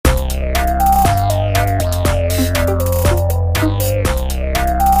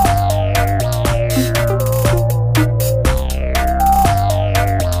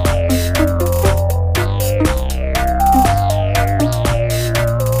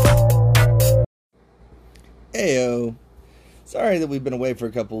that we've been away for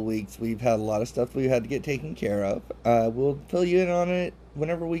a couple of weeks. We've had a lot of stuff we had to get taken care of. We'll fill you in on it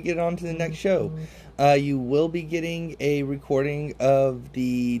whenever we get on to the next show. You will be getting a recording of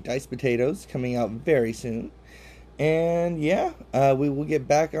the diced potatoes coming out very soon. And yeah, we will get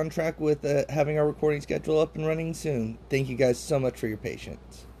back on track with having our recording schedule up and running soon. Thank you guys so much for your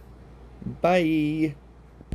patience. Bye.